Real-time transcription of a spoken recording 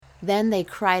Then they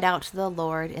cried out to the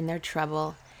Lord in their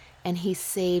trouble, and he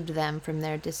saved them from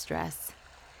their distress.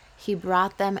 He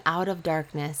brought them out of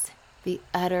darkness, the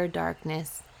utter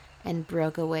darkness, and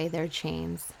broke away their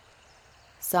chains.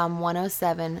 Psalm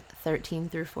 107, 13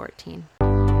 through 14.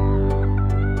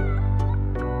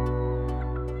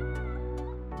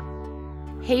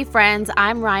 Hey friends,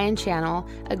 I'm Ryan Channel,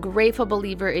 a grateful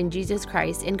believer in Jesus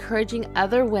Christ, encouraging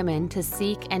other women to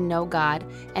seek and know God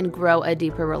and grow a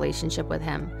deeper relationship with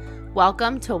Him.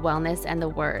 Welcome to Wellness and the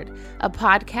Word, a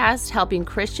podcast helping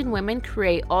Christian women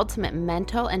create ultimate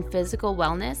mental and physical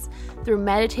wellness through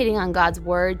meditating on God's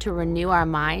Word to renew our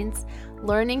minds,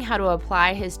 learning how to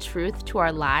apply His truth to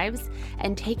our lives,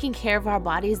 and taking care of our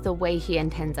bodies the way He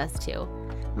intends us to.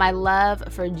 My love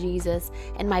for Jesus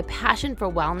and my passion for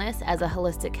wellness as a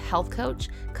holistic health coach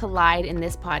collide in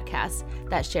this podcast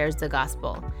that shares the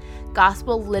gospel.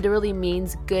 Gospel literally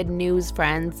means good news,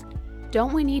 friends.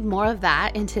 Don't we need more of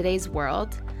that in today's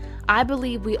world? I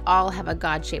believe we all have a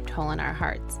God-shaped hole in our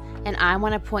hearts, and I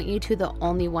want to point you to the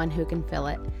only one who can fill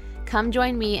it. Come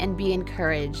join me and be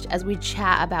encouraged as we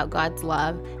chat about God's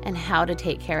love and how to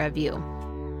take care of you.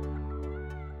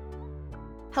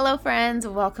 Hello friends,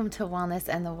 welcome to Wellness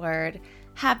and the Word.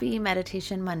 Happy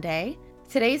Meditation Monday.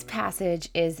 Today's passage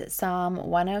is Psalm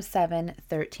 107,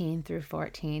 13 through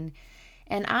 14.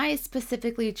 And I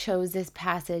specifically chose this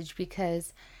passage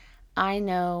because I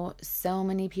know so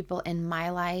many people in my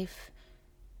life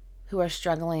who are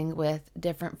struggling with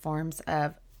different forms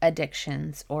of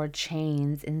addictions or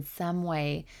chains in some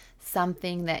way,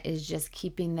 something that is just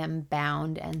keeping them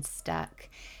bound and stuck.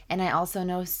 And I also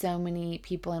know so many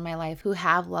people in my life who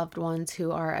have loved ones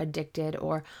who are addicted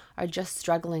or are just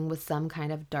struggling with some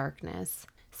kind of darkness.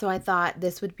 So I thought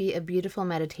this would be a beautiful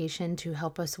meditation to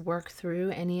help us work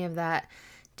through any of that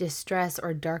distress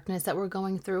or darkness that we're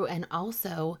going through, and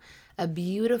also a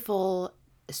beautiful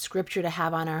scripture to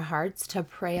have on our hearts to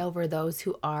pray over those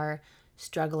who are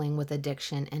struggling with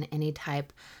addiction and any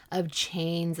type of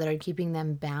chains that are keeping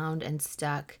them bound and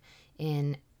stuck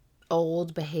in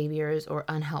old behaviors or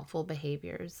unhelpful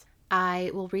behaviors.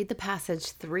 I will read the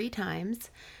passage 3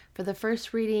 times. For the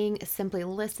first reading, simply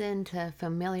listen to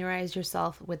familiarize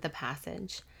yourself with the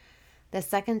passage. The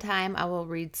second time, I will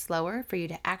read slower for you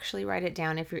to actually write it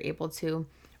down if you're able to,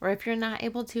 or if you're not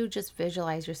able to, just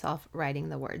visualize yourself writing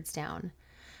the words down.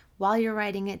 While you're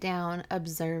writing it down,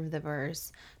 observe the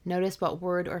verse. Notice what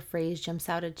word or phrase jumps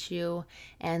out at you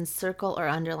and circle or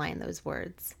underline those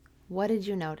words. What did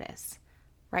you notice?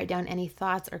 Write down any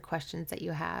thoughts or questions that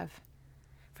you have.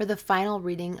 For the final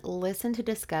reading, listen to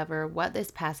discover what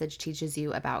this passage teaches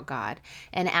you about God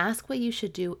and ask what you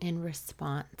should do in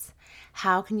response.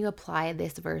 How can you apply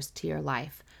this verse to your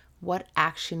life? What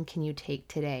action can you take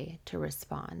today to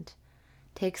respond?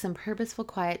 Take some purposeful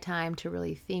quiet time to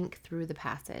really think through the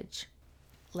passage.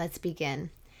 Let's begin.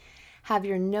 Have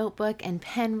your notebook and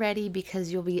pen ready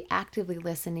because you'll be actively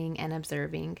listening and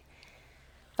observing.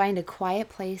 Find a quiet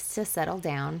place to settle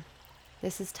down.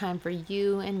 This is time for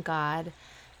you and God,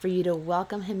 for you to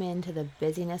welcome Him into the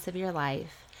busyness of your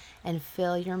life and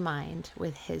fill your mind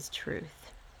with His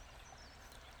truth.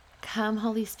 Come,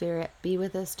 Holy Spirit, be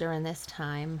with us during this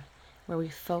time where we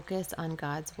focus on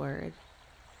God's Word.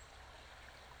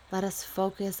 Let us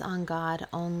focus on God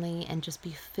only and just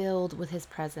be filled with His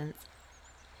presence.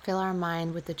 Fill our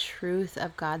mind with the truth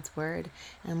of God's Word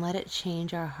and let it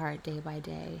change our heart day by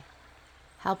day.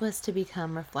 Help us to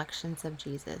become reflections of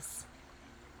Jesus.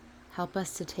 Help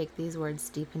us to take these words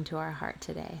deep into our heart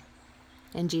today.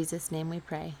 In Jesus' name we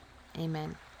pray.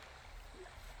 Amen.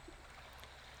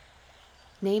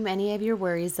 Name any of your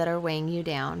worries that are weighing you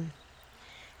down.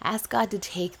 Ask God to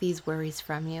take these worries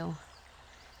from you.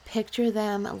 Picture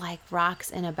them like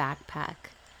rocks in a backpack,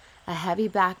 a heavy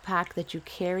backpack that you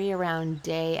carry around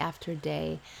day after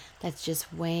day that's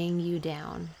just weighing you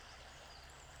down.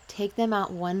 Take them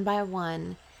out one by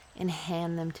one and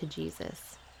hand them to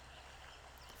Jesus.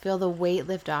 Feel the weight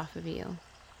lift off of you.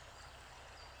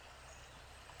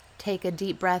 Take a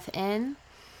deep breath in,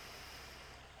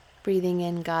 breathing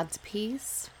in God's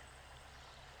peace,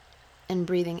 and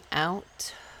breathing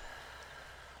out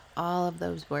all of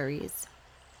those worries.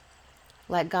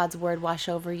 Let God's Word wash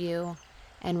over you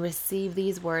and receive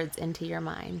these words into your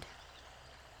mind.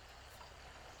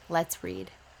 Let's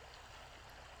read.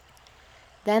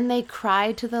 Then they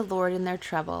cried to the Lord in their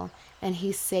trouble, and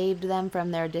He saved them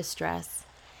from their distress.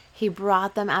 He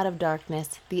brought them out of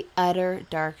darkness, the utter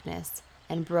darkness,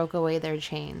 and broke away their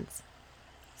chains.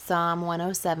 Psalm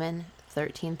 107,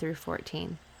 13 through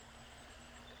 14.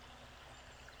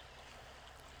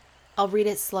 I'll read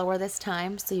it slower this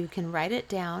time so you can write it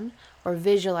down or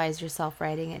visualize yourself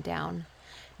writing it down.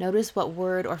 Notice what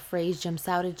word or phrase jumps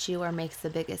out at you or makes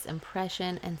the biggest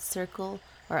impression, and circle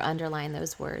or underline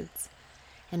those words.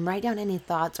 And write down any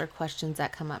thoughts or questions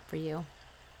that come up for you.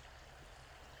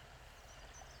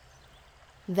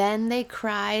 Then they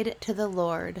cried to the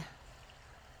Lord.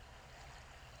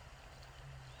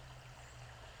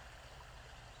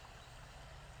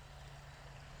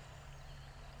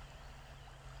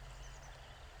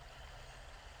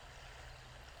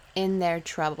 In their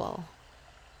trouble.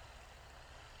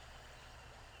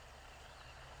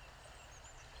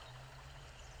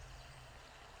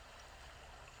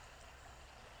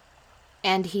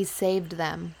 And he saved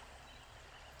them.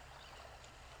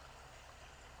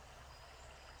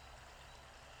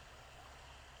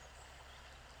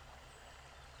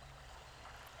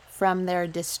 From their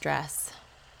distress.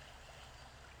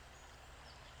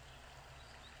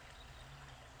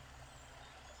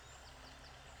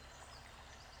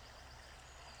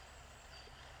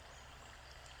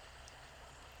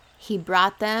 He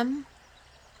brought them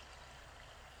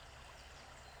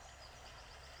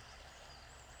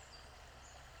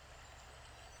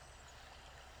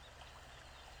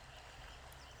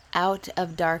out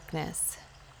of darkness.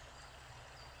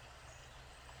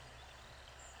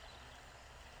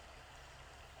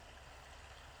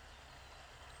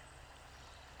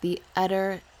 The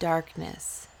utter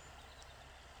darkness.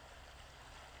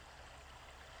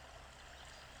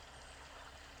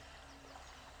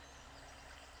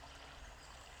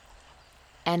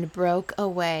 And broke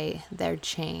away their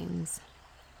chains.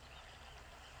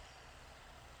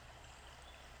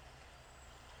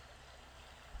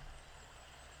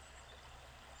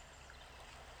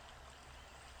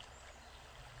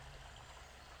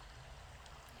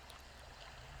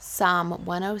 Psalm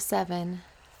 107,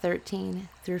 13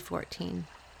 through 14.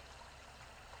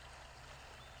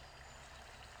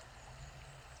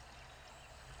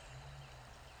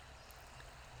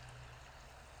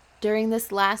 During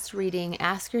this last reading,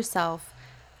 ask yourself,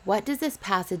 what does this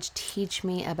passage teach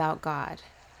me about God?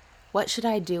 What should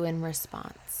I do in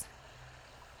response?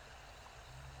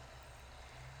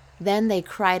 Then they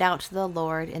cried out to the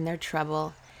Lord in their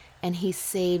trouble, and he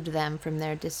saved them from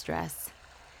their distress.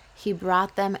 He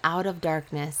brought them out of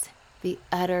darkness, the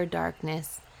utter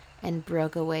darkness, and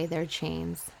broke away their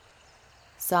chains.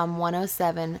 Psalm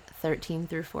 107, 13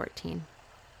 through 14.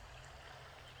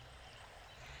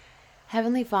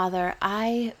 Heavenly Father,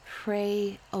 I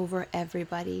pray over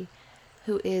everybody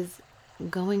who is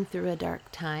going through a dark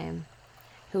time,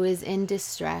 who is in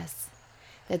distress,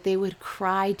 that they would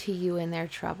cry to you in their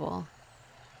trouble,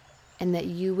 and that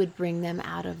you would bring them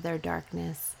out of their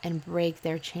darkness and break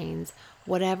their chains,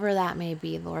 whatever that may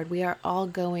be, Lord. We are all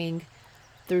going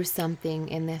through something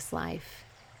in this life.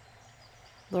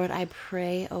 Lord, I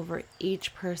pray over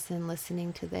each person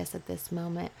listening to this at this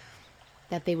moment,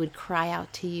 that they would cry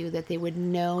out to you, that they would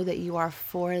know that you are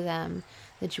for them,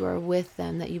 that you are with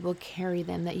them, that you will carry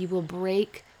them, that you will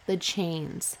break the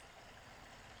chains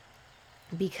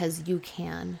because you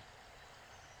can.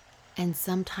 And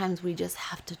sometimes we just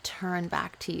have to turn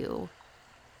back to you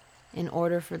in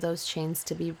order for those chains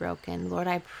to be broken. Lord,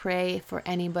 I pray for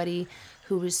anybody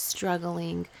who is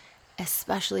struggling,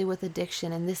 especially with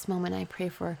addiction. In this moment, I pray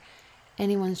for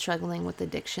anyone struggling with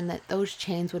addiction, that those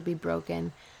chains would be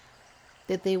broken,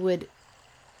 that they would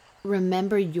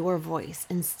remember your voice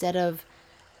instead of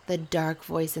the dark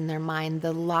voice in their mind,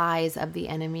 the lies of the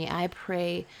enemy. I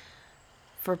pray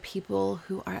for people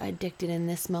who are addicted in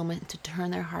this moment to turn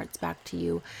their hearts back to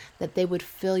you, that they would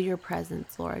feel your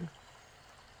presence, Lord.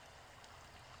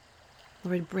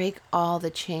 Lord, break all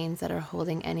the chains that are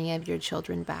holding any of your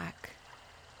children back.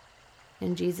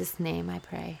 In Jesus' name I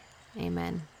pray.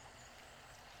 Amen.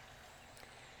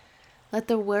 Let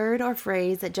the word or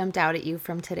phrase that jumped out at you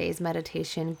from today's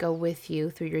meditation go with you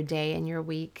through your day and your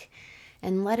week,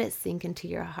 and let it sink into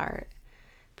your heart.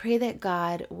 Pray that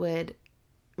God would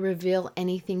reveal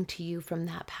anything to you from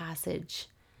that passage.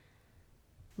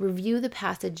 Review the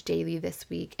passage daily this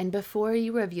week, and before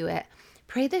you review it,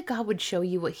 pray that God would show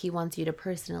you what he wants you to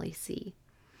personally see.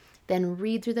 Then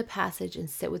read through the passage and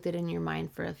sit with it in your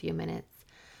mind for a few minutes.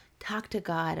 Talk to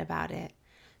God about it.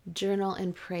 Journal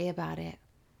and pray about it.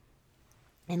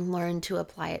 And learn to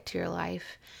apply it to your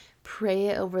life. Pray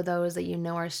it over those that you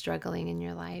know are struggling in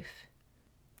your life.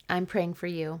 I'm praying for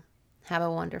you. Have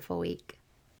a wonderful week.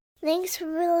 Thanks for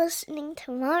listening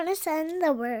to Wellness and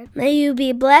the Word. May you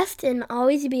be blessed and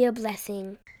always be a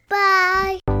blessing.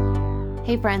 Bye.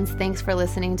 Hey friends, thanks for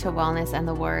listening to Wellness and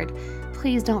the Word.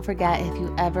 Please don't forget, if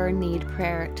you ever need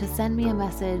prayer, to send me a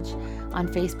message on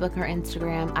Facebook or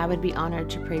Instagram. I would be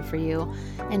honored to pray for you.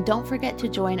 And don't forget to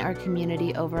join our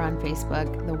community over on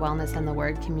Facebook, the Wellness and the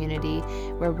Word community,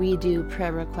 where we do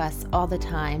prayer requests all the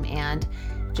time and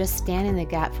just stand in the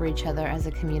gap for each other as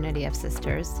a community of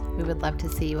sisters. We would love to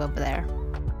see you over there.